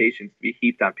expectations to be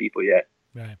heaped on people yet.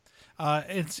 Right.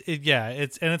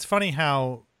 It's funny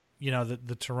how,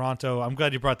 the Toronto, I'm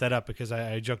glad you brought that up, because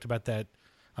I joked about that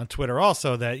on Twitter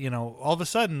also, that, all of a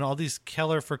sudden all these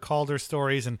Keller for Calder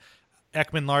stories and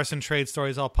Ekman Larson trade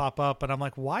stories all pop up, and I'm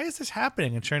like, why is this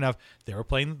happening? And sure enough,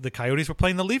 the Coyotes were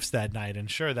playing the Leafs that night,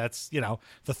 and sure, that's,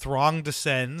 the throng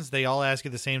descends, they all ask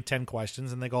you the same 10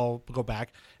 questions, and they go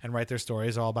back and write their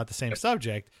stories all about the same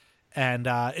subject. And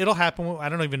it'll happen. I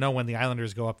don't even know when the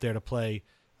Islanders go up there to play.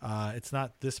 It's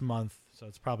not this month, so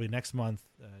it's probably next month,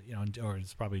 or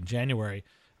it's probably in January.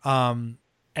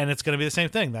 And it's going to be the same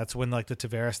thing. That's when the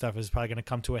Tavares stuff is probably going to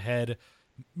come to a head.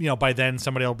 By then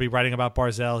somebody will be writing about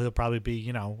Barzal. He'll probably be,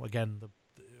 again,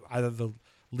 either the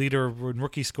leader in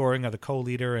rookie scoring or the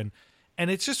co-leader. And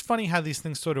it's just funny how these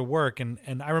things sort of work.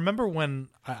 And I remember when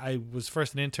I was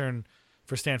first an intern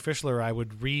for Stan Fischler, I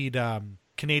would read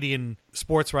Canadian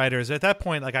sports writers. At that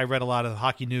point, I read a lot of the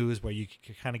hockey news, where you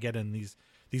could kind of get in these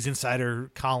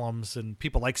insider columns, and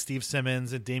people like Steve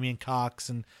Simmons and Damian Cox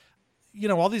and,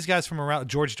 all these guys from around,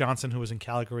 George Johnson, who was in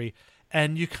Calgary.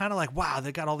 And you kind of wow,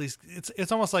 they got all these,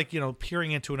 it's almost like,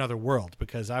 peering into another world,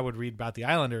 because I would read about the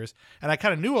Islanders and I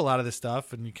kind of knew a lot of this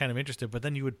stuff and you're kind of interested, but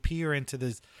then you would peer into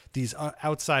these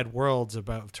outside worlds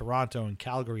about Toronto and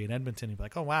Calgary and Edmonton. And you'd be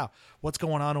like, oh wow, what's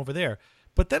going on over there?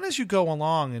 But then as you go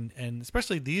along, and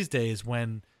especially these days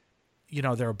when,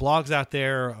 there are blogs out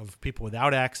there of people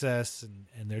without access,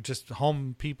 and they're just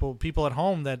home people at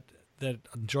home that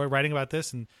enjoy writing about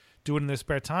this and do it in their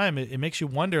spare time, it makes you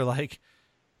wonder,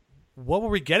 what were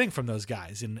we getting from those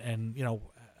guys? And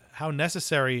how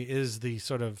necessary is the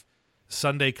sort of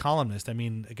Sunday columnist? I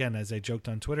mean, again, as I joked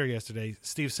on Twitter yesterday,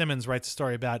 Steve Simmons writes a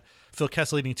story about Phil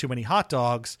Kessel eating too many hot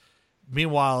dogs.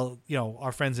 Meanwhile,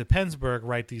 our friends at Pennsburg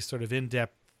write these sort of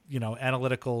in-depth,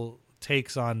 analytical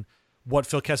takes on what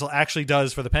Phil Kessel actually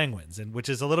does for the Penguins, and which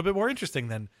is a little bit more interesting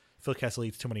than Phil Kessel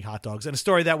eats too many hot dogs. And a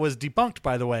story that was debunked,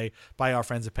 by the way, by our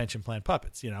friends at Pension Plan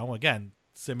Puppets. Again,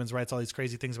 Simmons writes all these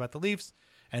crazy things about the Leafs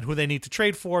and who they need to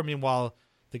trade for. Meanwhile,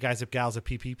 the guys at gals at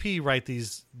PPP write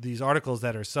these articles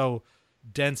that are so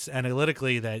dense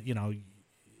analytically that,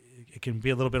 it can be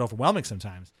a little bit overwhelming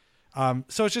sometimes.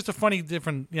 So it's just a funny,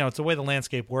 different, it's the way the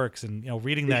landscape works. And,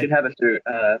 reading that. You should have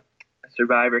a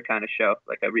Survivor kind of show,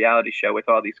 like a reality show with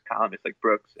all these columnists like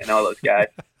Brooks and all those guys.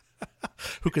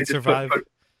 Who could survive?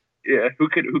 Who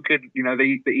could,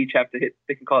 they each have to hit,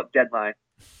 they can call it deadline.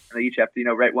 And they each have to,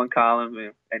 write one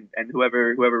column, and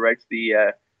whoever writes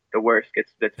the worst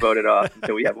gets voted off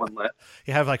until we have one left.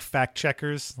 You have fact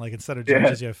checkers, instead of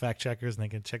judges, you have fact checkers, and they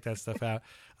can check that stuff out.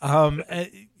 And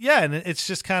it's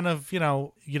just kind of,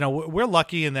 we're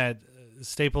lucky in that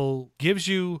Staple gives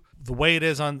you the way it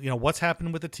is on, what's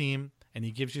happened with the team, and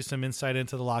he gives you some insight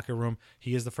into the locker room.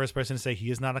 He is the first person to say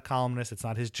he is not a columnist. It's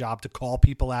not his job to call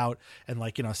people out and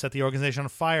set the organization on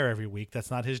fire every week. That's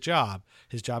not his job.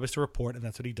 His job is to report, and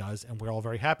that's what he does. And we're all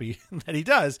very happy that he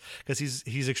does, because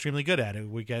he's extremely good at it.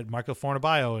 We get Marco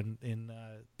Fornabio in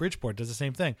Bridgeport does the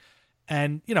same thing.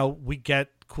 And, we get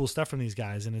cool stuff from these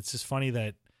guys. And it's just funny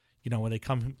that,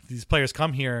 when these players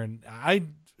come here, and I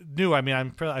feel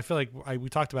like we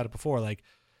talked about it before,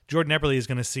 Jordan Eberle is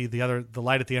going to see the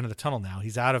light at the end of the tunnel now.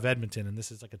 He's out of Edmonton, and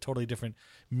this is a totally different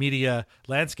media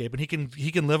landscape. And he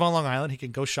can live on Long Island. He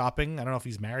can go shopping. I don't know if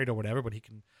he's married or whatever, but he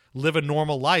can live a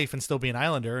normal life and still be an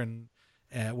Islander. And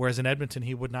whereas in Edmonton,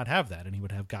 he would not have that, and he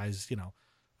would have guys,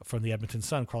 from the Edmonton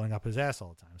Sun crawling up his ass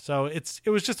all the time. So it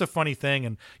was just a funny thing,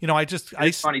 and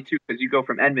it's funny too, because you go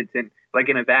from Edmonton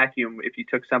in a vacuum. If you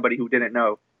took somebody who didn't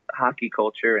know hockey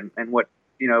culture and what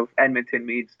Edmonton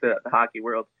means to the hockey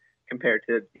world. compared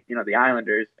to, the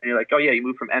Islanders. And you're like, oh yeah, he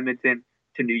moved from Edmonton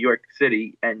to New York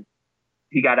City and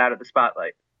he got out of the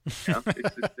spotlight.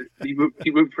 He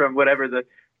moved from whatever the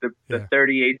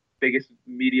 38th biggest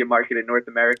media market in North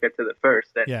America to the first,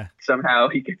 and somehow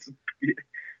he gets.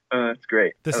 It's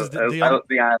great. This is the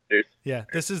Islanders. Yeah,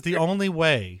 this is the only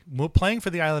way. Playing for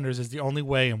the Islanders is the only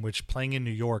way in which playing in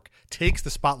New York takes the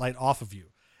spotlight off of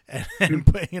you, and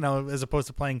as opposed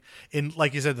to playing in,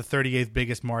 like you said, the 38th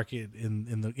biggest market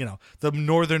in the the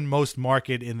northernmost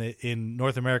market in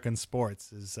North American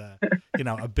sports is a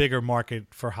bigger market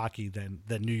for hockey than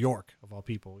New York, of all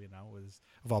people,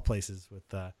 of all places,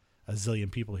 with a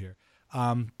zillion people here.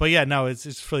 But yeah, no,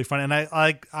 it's really fun. And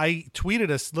I tweeted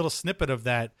a little snippet of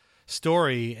that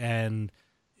story, and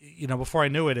before I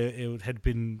knew it, it had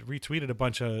been retweeted a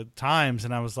bunch of times,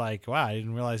 and I was like, wow, I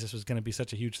didn't realize this was going to be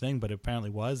such a huge thing, but it apparently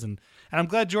was. And I'm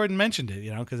glad Jordan mentioned it,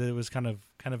 because it was kind of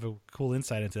a cool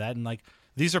insight into that. And like,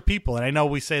 these are people, and I know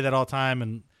we say that all the time,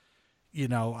 and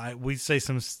we say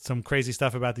some crazy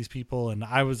stuff about these people, and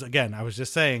I was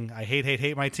just saying I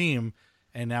hate my team,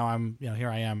 and now I'm here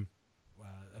I am.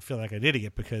 I feel like an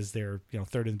idiot because they're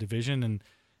third in the division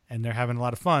and they're having a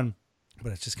lot of fun,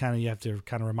 but it's just you have to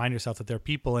remind yourself that they're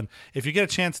people. And if you get a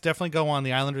chance, definitely go on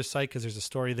the Islanders site, because there's a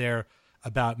story there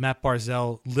about Matt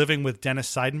Barzal living with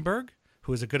Dennis Seidenberg,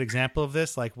 who is a good example of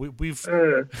this. Like we've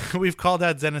called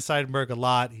out Dennis Seidenberg a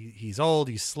lot. He's old,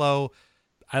 he's slow.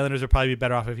 Islanders would probably be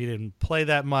better off if he didn't play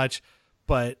that much.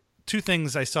 But two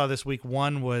things I saw this week: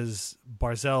 one was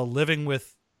Barzal living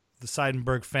with the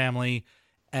Seidenberg family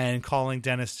and calling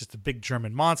Dennis just a big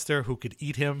German monster who could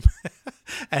eat him,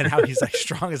 and how he's like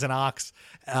strong as an ox,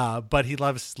 but he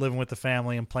loves living with the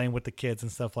family and playing with the kids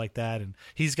and stuff like that. And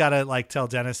he's got to like tell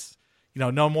Dennis,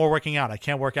 no more working out. I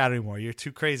can't work out anymore. You're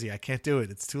too crazy. I can't do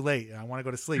it. It's too late. I want to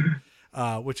go to sleep,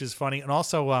 which is funny. And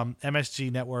also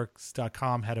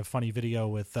MSGnetworks.com had a funny video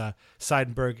with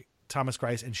Seidenberg, Thomas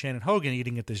Greiss, and Shannon Hogan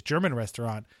eating at this German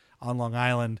restaurant on Long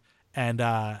Island. And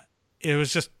it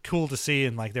was just cool to see,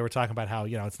 and like they were talking about how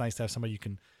it's nice to have somebody you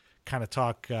can kind of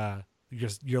talk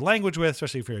your language with,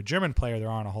 especially if you're a German player. There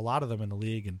aren't a whole lot of them in the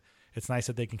league, and it's nice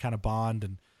that they can kind of bond.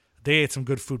 And they ate some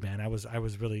good food, man. I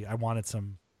wanted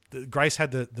some. Greiss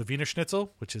had the Wiener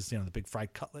Schnitzel, which is the big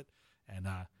fried cutlet, and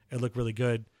it looked really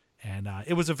good. And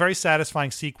it was a very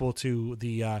satisfying sequel to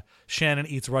the Shannon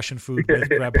Eats Russian Food with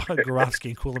Grabowski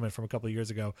and Kuhlman from a couple of years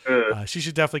ago. She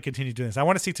should definitely continue doing this. I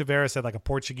want to see Tavares at like a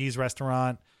Portuguese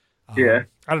restaurant. I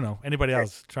don't know. Anybody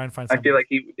else? Try and find something. I feel like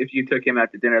if you took him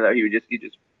out to dinner, though, he'd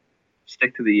just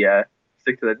stick to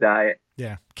the diet.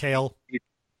 Yeah, kale.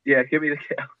 Yeah, give me the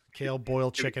kale. Kale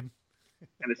boiled chicken.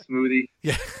 And a smoothie.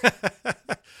 Yeah,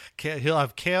 he'll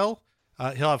have kale.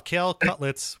 He'll have kale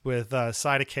cutlets with a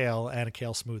side of kale and a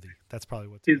kale smoothie. That's probably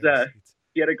what he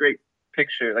had a great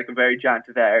picture, like a very John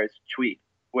Tavares tweet,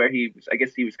 where he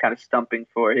was kind of stumping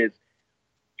for his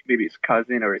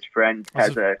cousin or his friend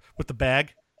with the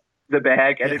bag.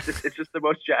 And it's just the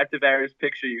most John Tavares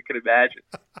picture you could imagine.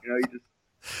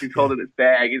 He's holding his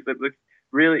bag. It looks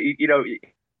really,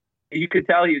 you could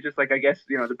tell he was just like, I guess,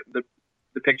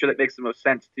 the picture that makes the most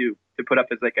sense to put up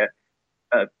as like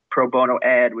a pro bono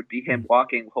ad would be him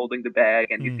walking, holding the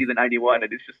bag, and you see the 91,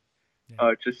 and it's just,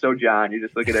 it's just so John. You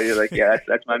just look at it, you're like, yeah,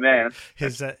 that's my man.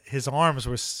 His arms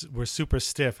were super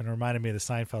stiff, and it reminded me of the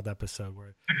Seinfeld episode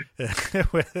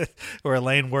where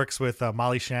Elaine works with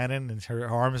Molly Shannon, and her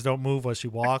arms don't move while she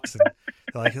walks, and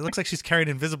like it looks like she's carrying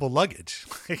invisible luggage.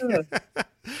 And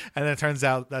then it turns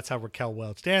out that's how Raquel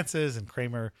Welch dances, and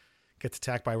Kramer gets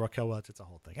attacked by Raquel Welch. It's a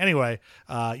whole thing. Anyway,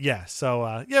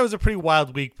 So it was a pretty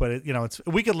wild week, but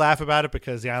we could laugh about it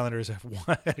because the Islanders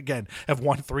have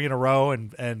won 3 in a row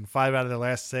and 5 out of their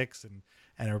last 6,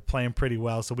 and are playing pretty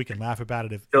well. So we can laugh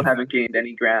about it. Haven't gained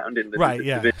any ground in the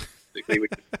division.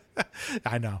 Which is...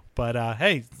 I know, but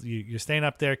hey, you're staying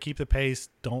up there. Keep the pace.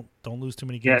 Don't lose too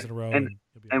many games in a row. And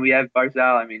we have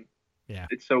Barzal. I mean, yeah,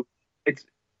 it's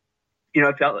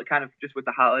it felt like kind of just with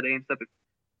the holiday and stuff.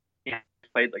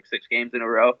 Played like 6 games in a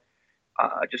row,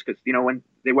 just because when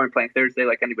they weren't playing Thursday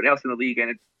like anybody else in the league,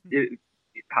 and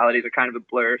holidays are kind of a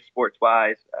blur sports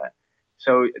wise.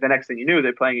 So the next thing you knew,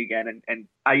 they're playing again, and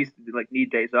I used to like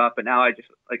need days off, but now I just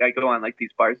I go on like these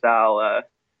Barzal,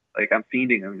 like I'm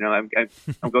fiending them.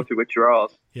 I'm going through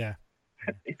withdrawals. Yeah,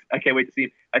 I can't wait to see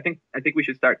him. I think we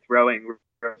should start throwing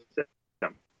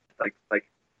like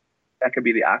that could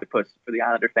be the octopus for the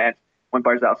Islander fans. When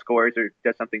Barzal scores or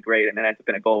does something great and then ends up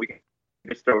in a goal, we can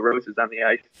just throw roses on the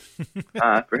ice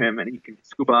for him, and he can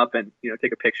scoop them up and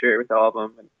take a picture with all of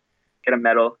them and get a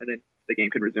medal, and then the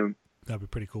game could resume. That'd be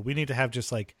pretty cool. We need to have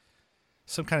just like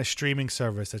some kind of streaming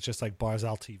service that's just like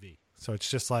Barzal TV. So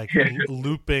it's just like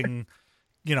looping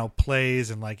plays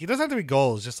and like, it doesn't have to be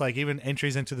goals, just like even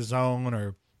entries into the zone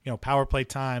or, power play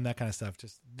time, that kind of stuff.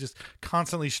 Just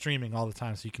constantly streaming all the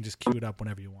time so you can just queue it up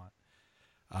whenever you want.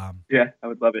 Yeah, I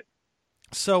would love it.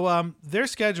 So their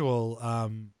schedule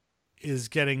is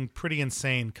getting pretty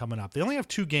insane coming up. They only have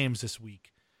 2 games this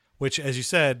week, which, as you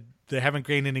said, they haven't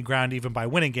gained any ground even by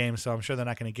winning games, so I'm sure they're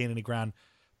not going to gain any ground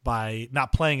by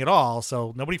not playing at all.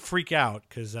 So nobody freak out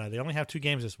because they only have 2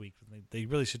 games this week. They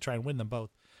really should try and win them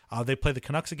both. They play the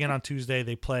Canucks again on Tuesday.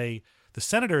 They play the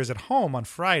Senators at home on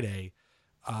Friday,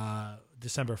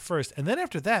 December 1st. And then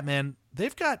after that, man,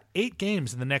 they've got 8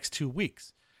 games in the next 2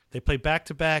 weeks. They play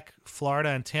back-to-back Florida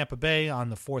and Tampa Bay on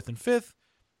the 4th and 5th.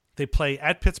 They play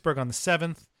at Pittsburgh on the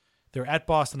 7th. They're at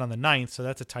Boston on the 9th, so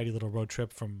that's a tidy little road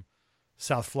trip from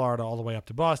South Florida all the way up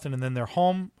to Boston. And then they're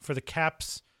home for the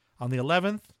Caps on the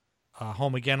 11th,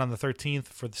 home again on the 13th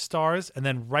for the Stars, and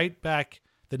then right back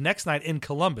the next night in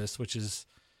Columbus, which is,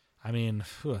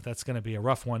 that's going to be a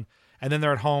rough one. And then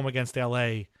they're at home against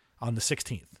LA on the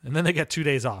 16th. And then they get 2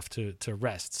 days off to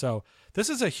rest. So this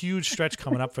is a huge stretch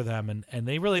coming up for them, and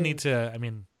they really need to,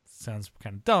 sounds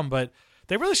kind of dumb, but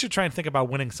they really should try and think about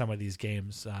winning some of these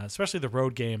games, especially the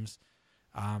road games.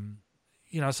 Some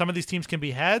of these teams can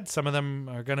be had. Some of them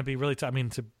are going to be really tough.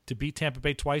 To beat Tampa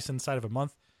Bay twice inside of a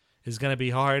month is going to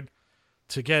be hard.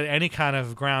 To get any kind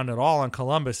of ground at all on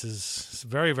Columbus is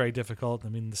very, very difficult.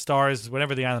 The Stars,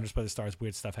 whenever the Islanders play the Stars,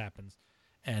 weird stuff happens.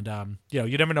 And,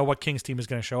 you never know what Kings team is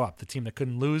going to show up. The team that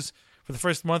couldn't lose for the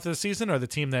first month of the season or the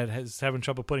team that is having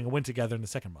trouble putting a win together in the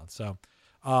second month. So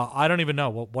I don't even know.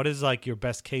 What is like your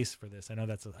best case for this? I know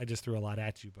I just threw a lot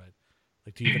at you, but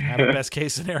like, do you even have a best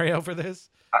case scenario for this?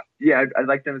 Yeah, I'd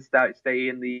like them to stay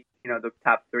in the the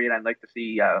top 3, and I'd like to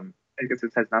see. I guess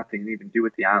this has nothing to even do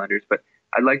with the Islanders, but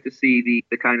I'd like to see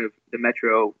the kind of the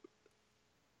Metro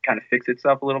kind of fix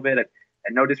itself a little bit.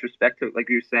 And no disrespect to, like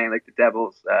you were saying, like the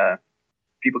Devils.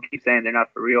 People keep saying they're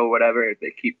not for real, whatever.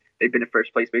 They've been in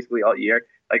first place basically all year.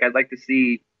 Like, I'd like to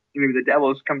see maybe the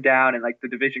Devils come down and like the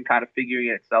division kind of figuring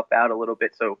itself out a little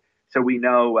bit, so we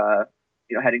know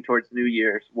heading towards New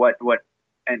Year's what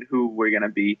and who we're going to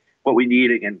be, what we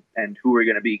need, and who we're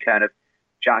going to be kind of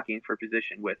jockeying for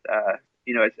position with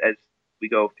as we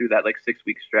go through that like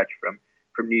 6-week stretch from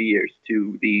New Year's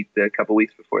to the couple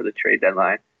weeks before the trade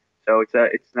deadline. So it's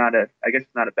not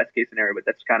a best case scenario, but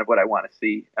that's kind of what I want to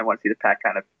see. I want to see the pack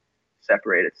kind of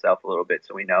separate itself a little bit,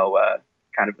 so we know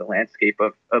kind of the landscape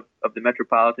of the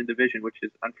Metropolitan Division, which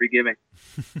is unforgiving,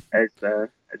 as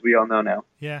we all know now.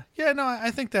 Yeah. No, I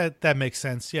think that makes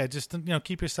sense. Yeah, just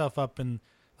keep yourself up and,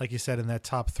 like you said, in that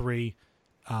top 3.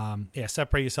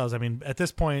 Separate yourselves. At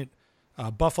this point,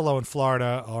 Buffalo and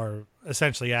Florida are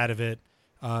essentially out of it.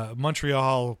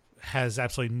 Montreal has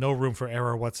absolutely no room for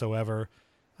error whatsoever.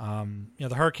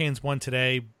 The Hurricanes won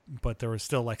today, but there was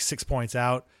still like 6 points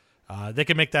out. They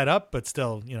can make that up, but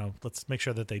still, let's make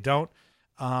sure that they don't.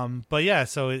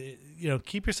 So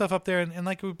keep yourself up there, and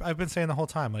like I've been saying the whole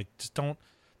time, like, just don't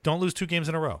lose 2 games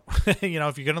in a row. If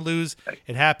you're going to lose,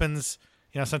 it happens.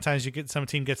 Sometimes some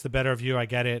team gets the better of you. I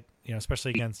get it. Especially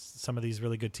against some of these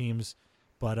really good teams,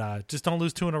 but just don't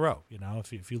lose 2 in a row.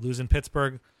 If you lose in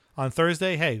Pittsburgh on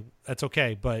Thursday, hey, that's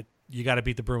okay, but you got to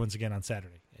beat the Bruins again on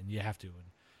Saturday, and you have to,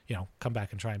 and come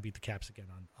back and try and beat the Caps again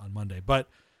on Monday. But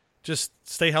just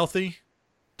stay healthy.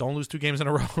 Don't lose 2 games in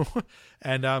a row.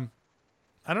 And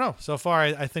I don't know. So far,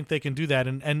 I think they can do that,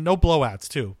 and no blowouts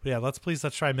too. Yeah, let's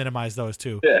try and minimize those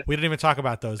too. Yeah. We didn't even talk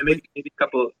about those. Maybe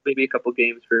a couple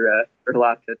games for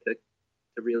Laka to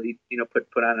really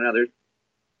put on another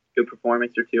good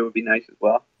performance or 2 would be nice as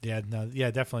well. Yeah,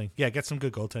 definitely. Yeah, get some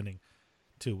good goaltending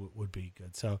too would be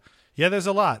good. So yeah, there's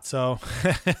a lot. So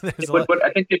but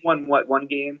I think they won one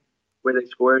game where they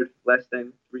scored less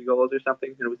than 3 goals or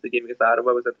something, and it was the game against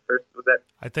Ottawa. Was that the first? Was that?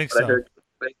 I think so. I heard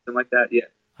something like that. Yeah.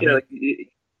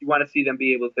 You want to see them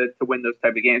be able to win those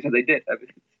type of games, and they did.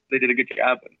 They did a good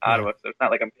job in Ottawa, so it's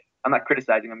not like I'm not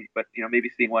criticizing them, but maybe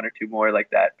seeing 1 or 2 more like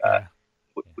that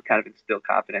would kind of instill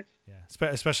confidence. Yeah,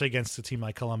 especially against a team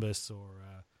like Columbus or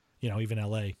even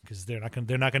LA, because they're not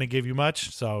going to give you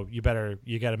much, so you got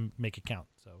to make it count.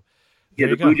 So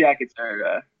the Blue Jackets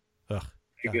are very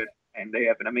good, and they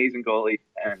have an amazing goalie,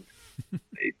 and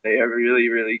they are really,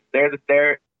 really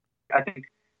they're. I think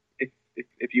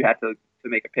if you had to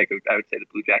make a pick, I would say the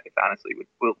Blue Jackets honestly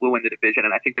will win the division,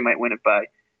 and I think they might win it by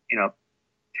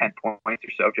 10 points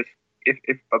or so. Just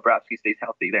if Bobrovsky stays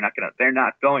healthy, they're not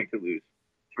going to lose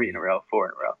 3 in a row, 4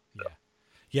 in a row. So.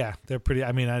 Yeah, they're pretty.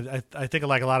 I think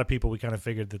like a lot of people, we kind of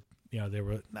figured that they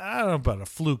were, I don't know about a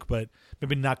fluke, but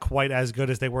maybe not quite as good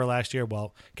as they were last year.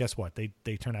 Well, guess what? They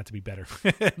turned out to be better.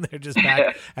 They're just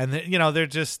back, and they're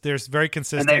very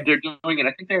consistent. And they're doing it.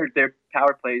 I think their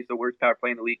power play is the worst power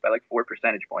play in the league by like 4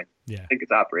 percentage points. Yeah, I think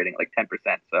it's operating like 10%.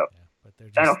 So but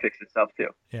that'll fix itself too.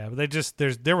 Yeah, but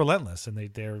they're relentless, and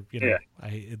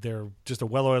they're just a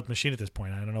well-oiled machine at this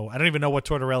point. I don't know. I don't even know what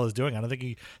Tortorella is doing. I don't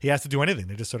think he has to do anything.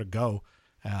 They just sort of go.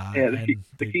 The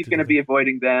key's going to be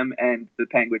avoiding them and the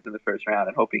Penguins in the first round,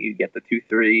 and hoping you get the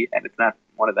 2-3, and it's not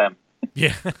one of them.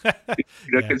 Yeah,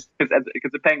 because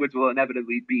the Penguins will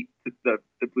inevitably beat the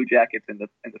Blue Jackets in the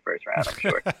first round, I'm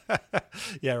sure.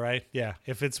 Yeah, right. Yeah,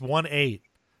 if it's 1-8,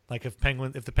 like if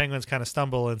the Penguins kind of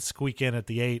stumble and squeak in at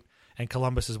the 8, and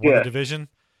Columbus has won the division.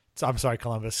 So, I'm sorry,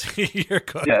 Columbus, you're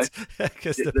cooked. Yeah.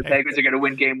 The Penguins are going to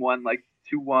win Game 1 like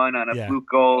 2-1 on a fluke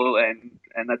goal, and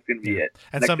that's going to be it.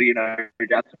 And next thing you know, you're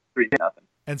down 3-0.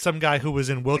 And some guy who was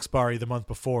in Wilkes-Barre the month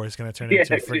before is going to turn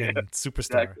into a friggin'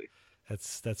 superstar. Exactly.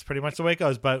 That's pretty much the way it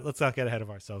goes, but let's not get ahead of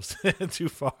ourselves too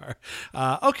far.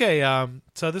 Okay,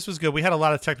 so this was good. We had a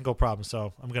lot of technical problems,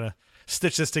 so I'm going to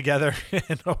stitch this together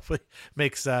and hopefully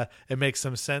it makes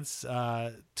some sense.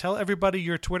 Tell everybody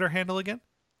your Twitter handle again.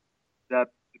 The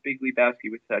Big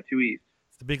Lebowski with 2 E's.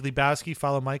 It's the Big Lebowski.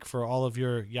 Follow Mike for all of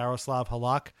your Yaroslav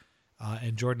Halak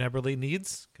and Jordan Eberle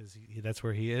needs, because that's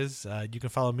where he is. You can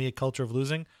follow me at Culture of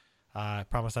Losing. I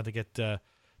promise not to get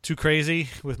too crazy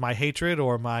with my hatred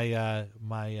or my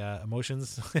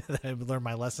emotions. I've learned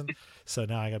my lesson, so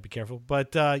now I got to be careful.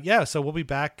 But so we'll be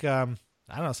back. I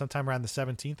don't know, sometime around the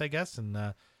 17th, I guess,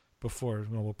 and before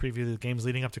we'll preview the games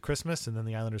leading up to Christmas and then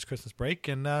the Islanders' Christmas break,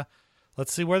 and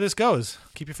let's see where this goes.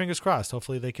 Keep your fingers crossed.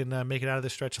 Hopefully they can make it out of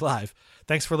this stretch alive.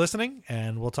 Thanks for listening,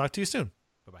 and we'll talk to you soon.